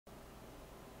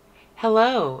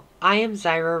Hello, I am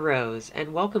Zyra Rose,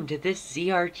 and welcome to this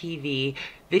ZRTV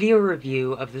video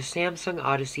review of the Samsung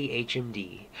Odyssey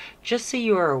HMD. Just so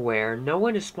you are aware, no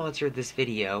one has sponsored this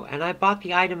video, and I bought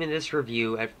the item in this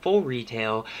review at full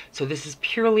retail, so this is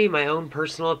purely my own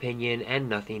personal opinion and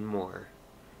nothing more.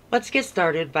 Let's get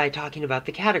started by talking about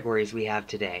the categories we have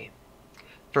today.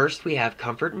 First, we have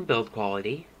comfort and build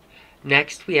quality.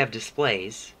 Next, we have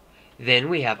displays. Then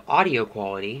we have audio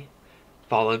quality,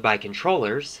 followed by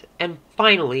controllers, and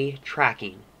finally,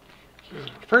 tracking.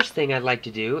 First thing I'd like to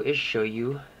do is show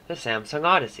you the Samsung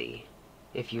Odyssey.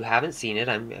 If you haven't seen it,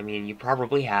 I mean, you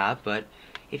probably have, but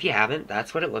if you haven't,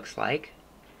 that's what it looks like.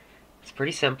 It's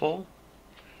pretty simple.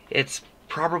 It's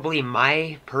probably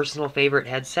my personal favorite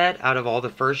headset out of all the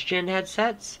first-gen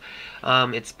headsets.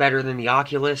 It's better than the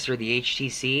Oculus or the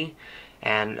HTC,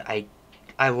 and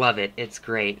I love it. It's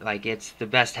great. Like, it's the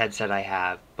best headset I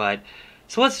have,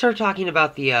 so let's start talking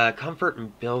about the comfort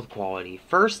and build quality.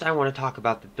 First, I want to talk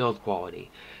about the build quality.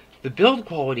 The build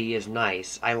quality is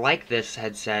nice. I like this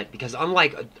headset because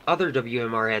unlike other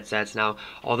WMR headsets now,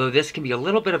 although this can be a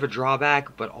little bit of a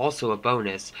drawback, but also a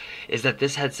bonus, is that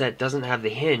this headset doesn't have the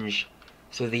hinge,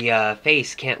 so the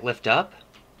face can't lift up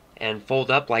and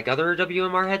fold up like other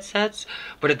WMR headsets,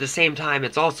 but at the same time,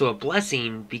 it's also a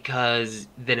blessing because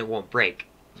then it won't break.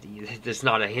 There's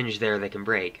not a hinge there that can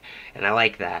break, and I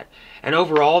like that. And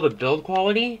overall, the build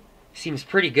quality seems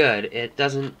pretty good. It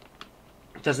doesn't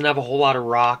have a whole lot of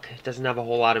rock, it doesn't have a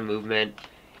whole lot of movement.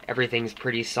 Everything's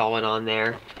pretty solid on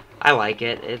there. I like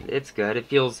it. It's good. It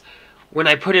feels, when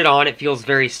I put it on, it feels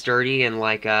very sturdy and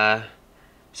like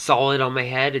solid on my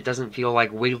head. It doesn't feel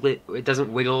like it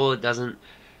doesn't wiggle.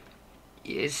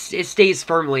 It stays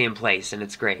firmly in place, and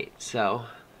it's great. So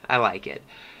I like it.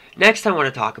 Next, I want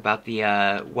to talk about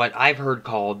the what I've heard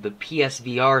called the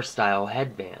PSVR style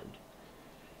headband.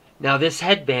 Now, this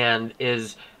headband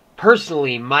is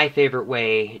personally my favorite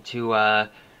way to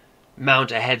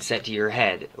mount a headset to your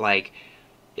head. Like,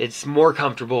 it's more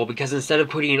comfortable because instead of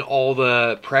putting all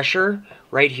the pressure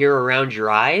right here around your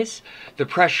eyes, the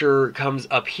pressure comes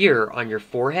up here on your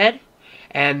forehead,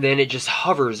 and then it just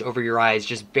hovers over your eyes,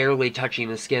 just barely touching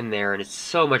the skin there, and it's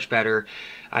so much better.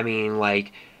 I mean,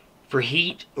 like, for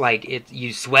heat, like,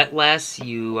 you sweat less,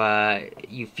 you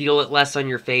feel it less on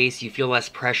your face, you feel less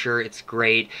pressure, it's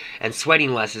great, and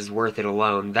sweating less is worth it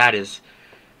alone. That is,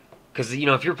 because, you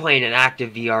know, if you're playing an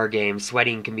active VR game,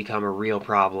 sweating can become a real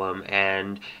problem,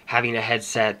 and having a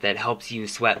headset that helps you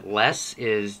sweat less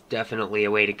is definitely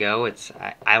a way to go.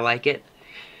 I like it.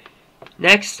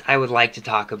 Next, I would like to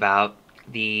talk about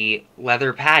the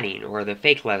leather padding, or the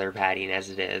fake leather padding as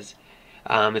it is.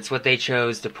 It's what they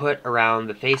chose to put around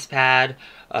the face pad,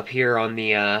 up here on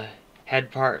the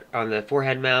head part, on the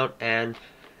forehead mount, and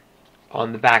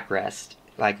on the backrest.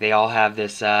 Like, they all have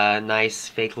this nice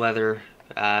fake leather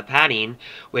padding,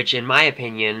 which in my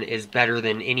opinion is better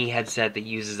than any headset that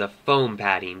uses a foam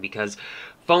padding, because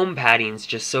foam paddings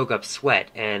just soak up sweat,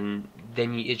 and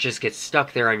then it just gets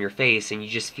stuck there on your face, and you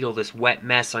just feel this wet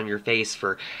mess on your face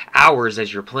for hours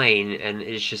as you're playing, and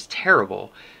it's just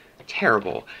terrible.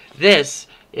 Terrible. This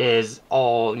is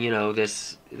all, you know,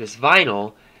 this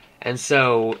vinyl, and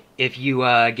so if you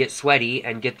get sweaty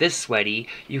and get this sweaty,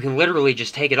 you can literally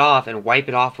just take it off and wipe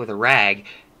it off with a rag,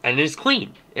 and it's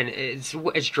clean, and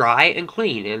it's dry and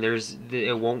clean, and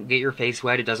it won't get your face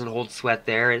wet. It doesn't hold sweat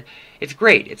there. It's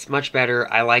great. It's much better.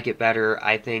 I like it better.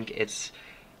 I think it's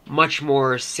much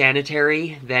more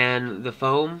sanitary than the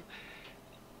foam.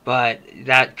 But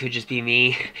that could just be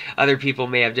me. Other people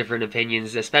may have different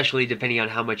opinions, especially depending on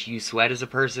how much you sweat as a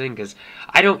person, because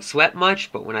I don't sweat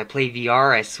much, but when I play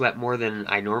VR, I sweat more than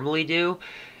I normally do.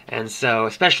 And so,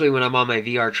 especially when I'm on my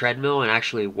VR treadmill and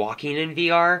actually walking in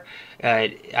VR,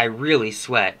 I really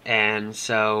sweat. And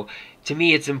so, to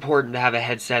me, it's important to have a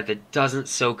headset that doesn't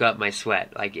soak up my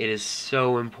sweat. Like, it is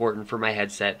so important for my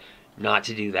headset not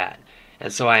to do that.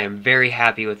 And so I am very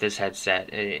happy with this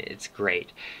headset. It's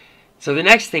great. So the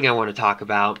next thing I want to talk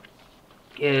about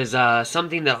is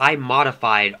something that I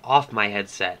modified off my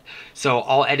headset. So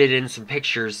I'll edit in some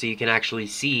pictures so you can actually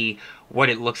see what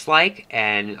it looks like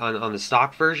and on the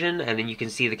stock version, and then you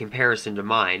can see the comparison to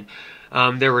mine.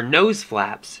 There were nose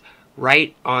flaps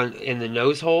right in the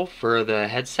nose hole for the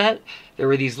headset. There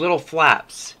were these little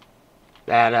flaps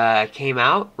that came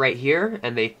out right here,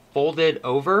 and they folded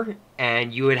over,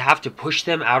 and you would have to push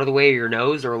them out of the way of your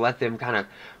nose or let them kind of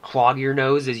clog your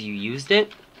nose as you used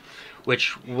it,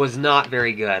 which was not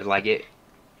very good. Like,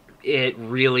 it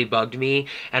really bugged me.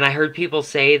 And I heard people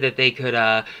say that they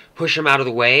could push them out of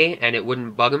the way and it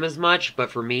wouldn't bug them as much, but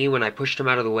for me, when I pushed them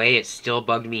out of the way, it still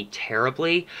bugged me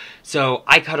terribly. So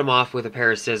I cut them off with a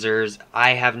pair of scissors.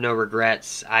 I have no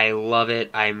regrets. I love it.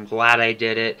 I'm glad I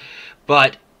did it.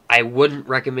 But I wouldn't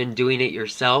recommend doing it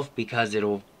yourself because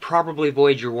it'll probably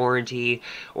void your warranty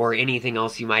or anything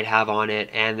else you might have on it,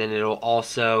 and then it'll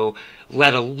also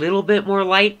let a little bit more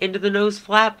light into the nose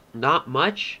flap. Not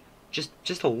much.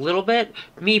 Just a little bit.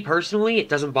 Me personally, it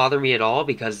doesn't bother me at all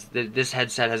because this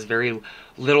headset has very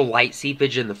little light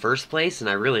seepage in the first place, and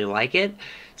I really like it.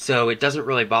 So it doesn't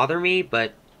really bother me,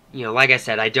 but, you know, like I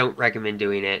said, I don't recommend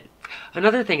doing it.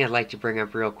 Another thing I'd like to bring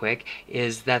up real quick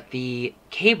is that the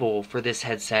cable for this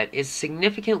headset is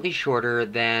significantly shorter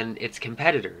than its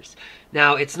competitors.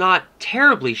 Now, it's not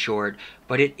terribly short,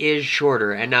 but it is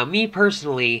shorter. And now, me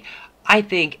personally, I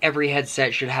think every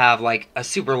headset should have like a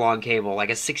super long cable, like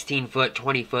a 16-foot,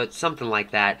 20-foot, something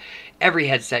like that. Every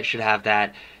headset should have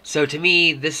that. So to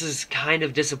me, this is kind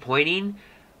of disappointing,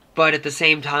 but at the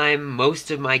same time,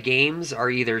 most of my games are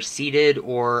either seated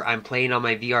or I'm playing on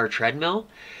my VR treadmill.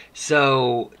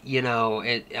 So, you know,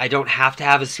 I don't have to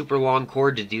have a super long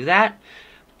cord to do that.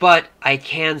 But I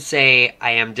can say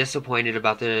I am disappointed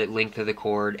about the length of the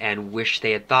cord and wish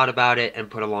they had thought about it and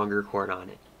put a longer cord on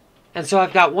it. And so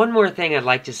I've got one more thing I'd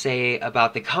like to say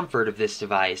about the comfort of this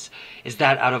device, is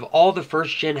that out of all the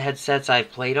first-gen headsets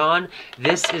I've played on,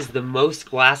 this is the most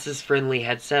glasses-friendly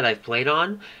headset I've played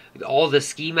on. All the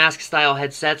ski mask style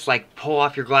headsets like pull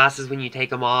off your glasses when you take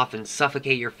them off and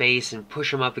suffocate your face and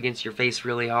push them up against your face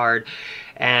really hard.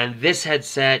 And this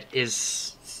headset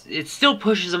it still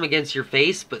pushes them against your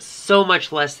face, but so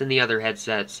much less than the other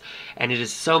headsets, and it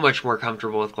is so much more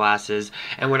comfortable with glasses.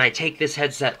 And when I take this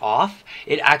headset off,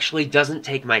 it actually doesn't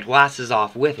take my glasses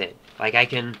off with it. Like, I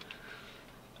can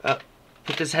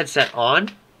put this headset on,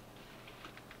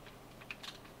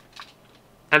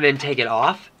 and then take it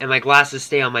off, and my glasses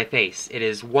stay on my face. It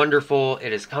is wonderful,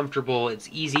 it is comfortable, it's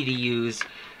easy to use.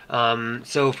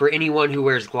 So for anyone who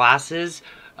wears glasses,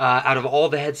 out of all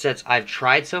the headsets I've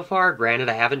tried so far, granted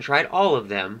I haven't tried all of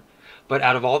them, but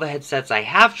out of all the headsets I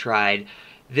have tried,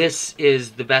 this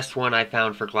is the best one I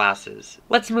found for glasses.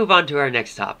 Let's move on to our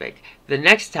next topic. The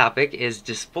next topic is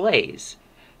displays.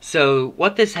 So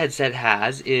what this headset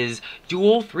has is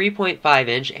dual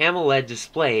 3.5-inch AMOLED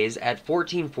displays at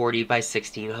 1440 by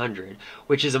 1600,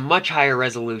 which is a much higher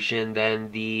resolution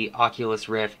than the Oculus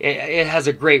Rift. It has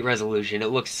a great resolution.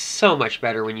 It looks so much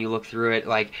better when you look through it.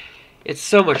 Like, it's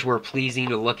so much more pleasing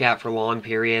to look at for long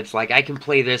periods. Like, I can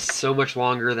play this so much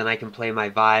longer than I can play my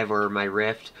Vive or my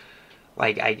Rift.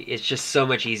 Like, it's just so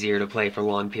much easier to play for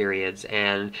long periods,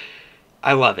 and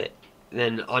I love it.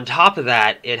 Then on top of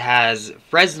that, it has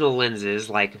Fresnel lenses,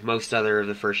 like most other of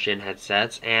the first-gen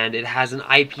headsets, and it has an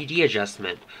IPD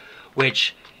adjustment,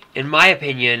 which, in my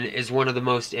opinion, is one of the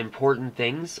most important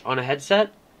things on a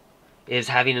headset, is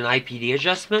having an IPD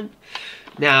adjustment.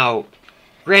 Now,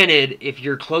 granted, if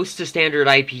you're close to standard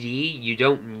IPD, you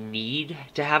don't need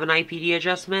to have an IPD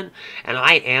adjustment, and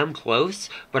I am close,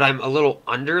 but I'm a little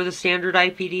under the standard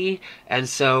IPD, and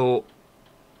so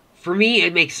for me,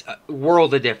 it makes a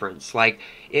world of difference. Like,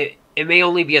 it may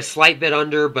only be a slight bit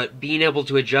under, but being able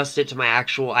to adjust it to my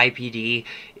actual IPD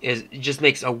just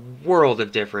makes a world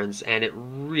of difference, and it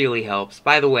really helps.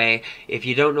 By the way, if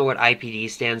you don't know what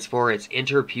IPD stands for, it's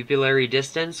interpupillary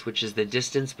distance, which is the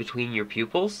distance between your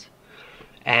pupils.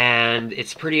 And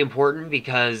it's pretty important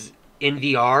because in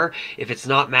VR, if it's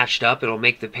not matched up, it'll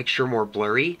make the picture more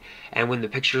blurry. And when the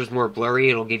picture is more blurry,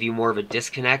 it'll give you more of a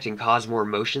disconnect and cause more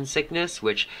motion sickness,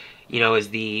 which, you know, is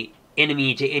the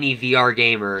enemy to any VR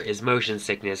gamer, is motion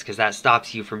sickness, because that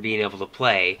stops you from being able to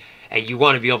play, and you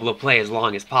want to be able to play as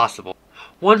long as possible.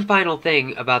 One final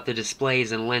thing about the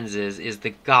displays and lenses is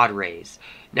the God rays.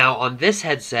 Now, on this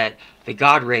headset, the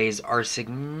God rays are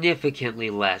significantly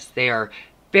less. They are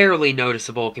barely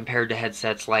noticeable compared to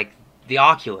headsets like the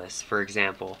Oculus, for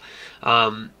example.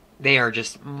 They are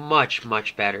just much,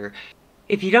 much better.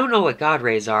 If you don't know what God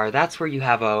rays are, that's where you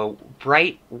have a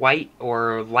bright white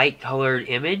or light colored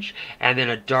image, and then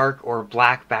a dark or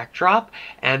black backdrop,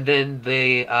 and then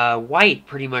the white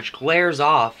pretty much glares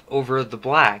off over the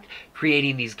black,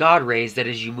 creating these God rays that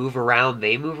as you move around,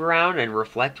 they move around and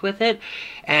reflect with it.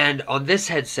 And on this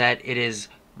headset, it is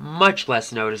much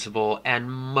less noticeable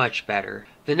and much better.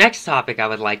 The next topic I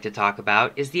would like to talk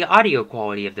about is the audio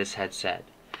quality of this headset.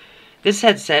 This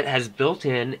headset has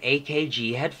built-in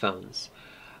AKG headphones.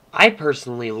 I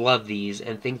personally love these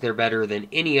and think they're better than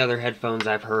any other headphones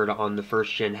I've heard on the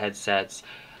first-gen headsets.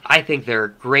 I think they're a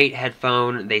great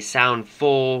headphone. They sound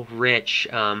full, rich.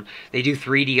 They do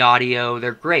 3D audio.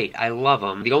 They're great. I love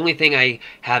them. The only thing I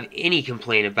have any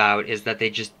complaint about is that they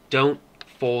just don't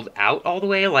fold out all the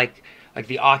way, like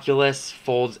the Oculus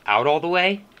folds out all the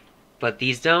way, but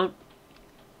these don't.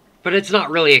 But it's not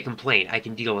really a complaint. I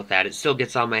can deal with that. It still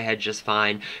gets on my head just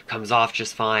fine, comes off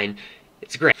just fine.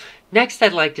 It's great. Next,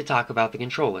 I'd like to talk about the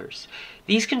controllers.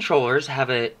 These controllers have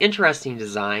an interesting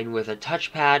design with a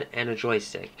touchpad and a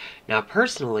joystick. Now,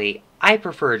 personally, I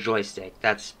prefer a joystick.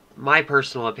 That's my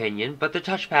personal opinion, but the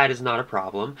touchpad is not a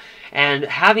problem. And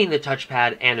having the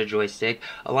touchpad and a joystick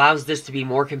allows this to be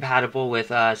more compatible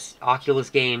with Oculus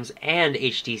games and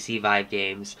HTC Vive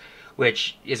games,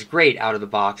 which is great out of the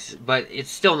box, but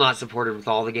it's still not supported with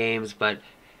all the games. But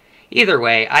either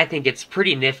way, I think it's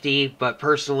pretty nifty, but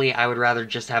personally, I would rather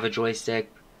just have a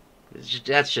joystick.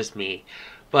 That's just me.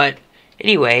 But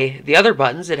anyway, the other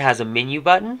buttons, it has a menu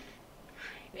button,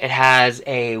 it has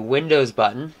a Windows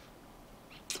button,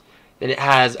 then it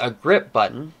has a grip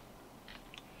button,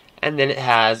 and then it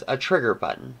has a trigger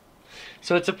button.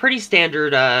 So it's a pretty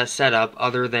standard setup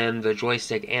other than the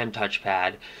joystick and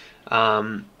touchpad.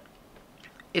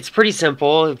 It's pretty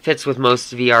simple. It fits with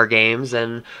most VR games,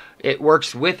 and it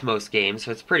works with most games,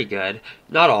 so it's pretty good.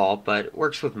 Not all, but it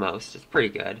works with most. It's pretty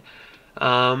good.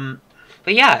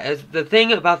 But yeah, the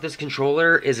thing about this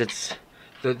controller is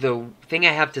the thing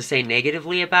I have to say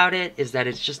negatively about it is that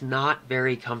it's just not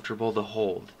very comfortable to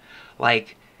hold.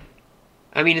 Like,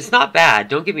 I mean, it's not bad,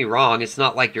 don't get me wrong. It's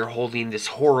not like you're holding this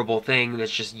horrible thing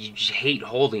that's just, you just hate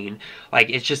holding. Like,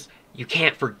 it's just, you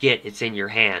can't forget it's in your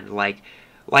hand. Like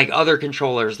other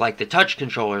controllers, like the touch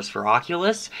controllers for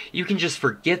Oculus, you can just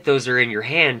forget those are in your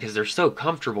hand because they're so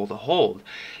comfortable to hold.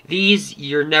 These,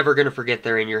 you're never going to forget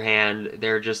they're in your hand.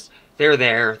 They're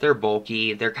there, they're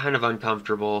bulky, they're kind of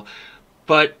uncomfortable,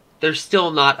 but they're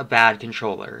still not a bad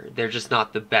controller. They're just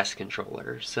not the best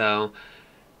controller. So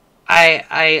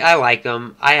I like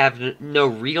them. I have no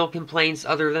real complaints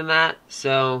other than that,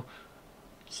 so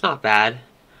it's not bad.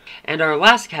 And our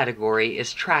last category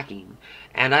is tracking.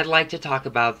 And I'd like to talk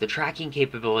about the tracking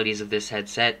capabilities of this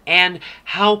headset and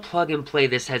how plug and play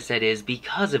this headset is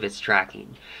because of its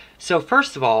tracking. So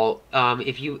first of all,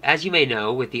 as you may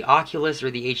know, with the Oculus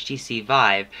or the HTC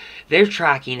Vive, their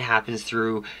tracking happens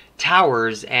through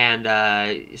towers and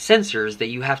sensors that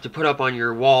you have to put up on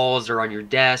your walls or on your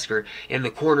desk or in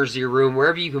the corners of your room,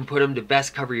 wherever you can put them to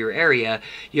best cover your area.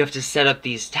 You have to set up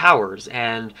these towers,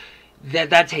 and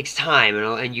that takes time,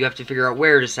 and you have to figure out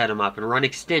where to set them up and run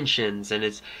extensions, and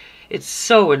it's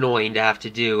so annoying to have to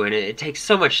do, and it takes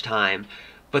so much time.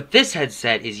 But this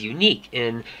headset is unique,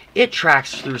 and it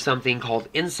tracks through something called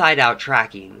inside-out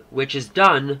tracking, which is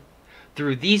done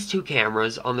through these two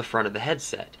cameras on the front of the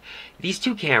headset. These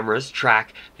two cameras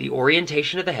track the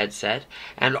orientation of the headset,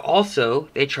 and also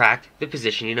they track the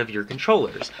positioning of your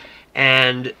controllers.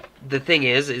 And the thing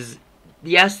is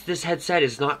yes, this headset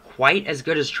is not quite as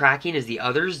good as tracking as the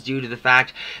others due to the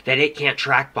fact that it can't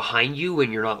track behind you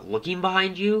when you're not looking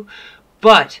behind you,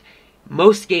 but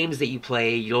most games that you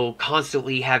play, you'll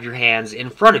constantly have your hands in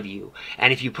front of you,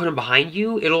 and if you put them behind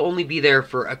you, it'll only be there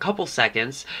for a couple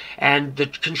seconds, and the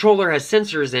controller has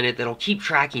sensors in it that'll keep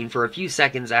tracking for a few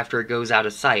seconds after it goes out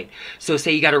of sight. So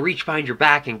say you gotta reach behind your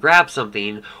back and grab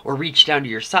something, or reach down to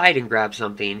your side and grab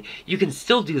something, you can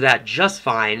still do that just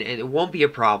fine, and it won't be a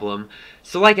problem.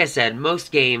 So like I said,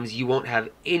 most games you won't have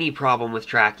any problem with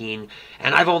tracking,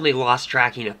 and I've only lost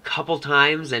tracking a couple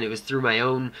times, and it was through my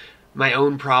own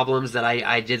problems that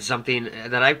I did something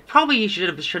that I probably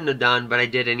shouldn't have done, but I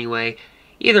did anyway.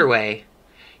 Either way,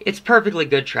 it's perfectly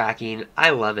good tracking. I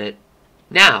love it.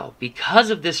 Now, because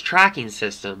of this tracking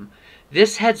system,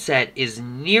 this headset is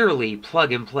nearly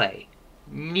plug and play.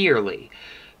 Nearly.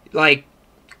 Like,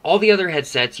 all the other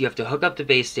headsets, you have to hook up to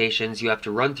base stations, you have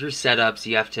to run through setups,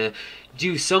 you have to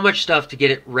do so much stuff to get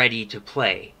it ready to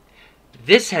play.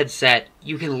 This headset,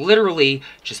 you can literally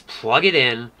just plug it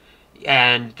in,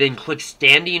 and then click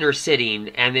standing or sitting,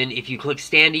 and then if you click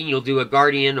standing, you'll do a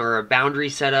guardian or a boundary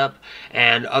setup,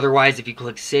 and otherwise if you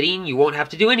click sitting, you won't have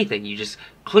to do anything. You just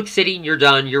click sitting, you're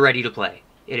done, you're ready to play.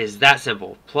 It is that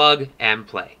simple. Plug and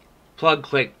play. Plug,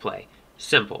 click, play.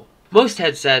 Simple. Most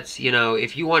headsets, you know,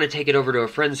 if you want to take it over to a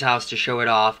friend's house to show it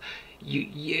off,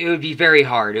 it would be very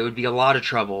hard. It would be a lot of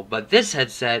trouble. But this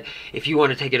headset, if you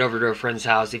want to take it over to a friend's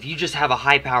house, if you just have a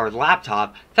high-powered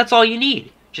laptop, that's all you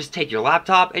need. Just take your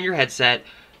laptop and your headset,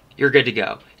 you're good to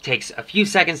go. It takes a few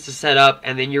seconds to set up,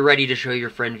 and then you're ready to show your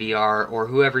friend VR, or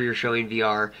whoever you're showing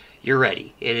VR, you're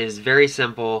ready. It is very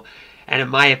simple, and in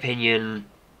my opinion,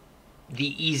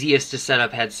 the easiest to set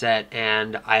up headset,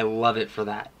 and I love it for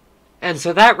that. And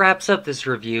so that wraps up this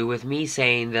review with me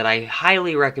saying that I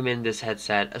highly recommend this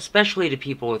headset, especially to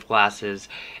people with glasses.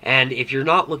 And if you're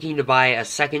not looking to buy a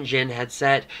second-gen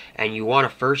headset and you want a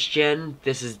first-gen,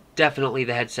 this is definitely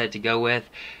the headset to go with.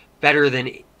 Better than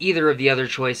either of the other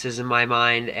choices in my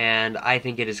mind, and I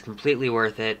think it is completely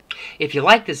worth it. If you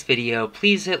like this video,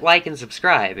 please hit like and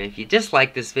subscribe. And if you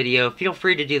dislike this video, feel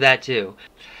free to do that too.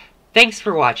 Thanks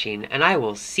for watching, and I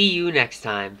will see you next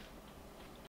time.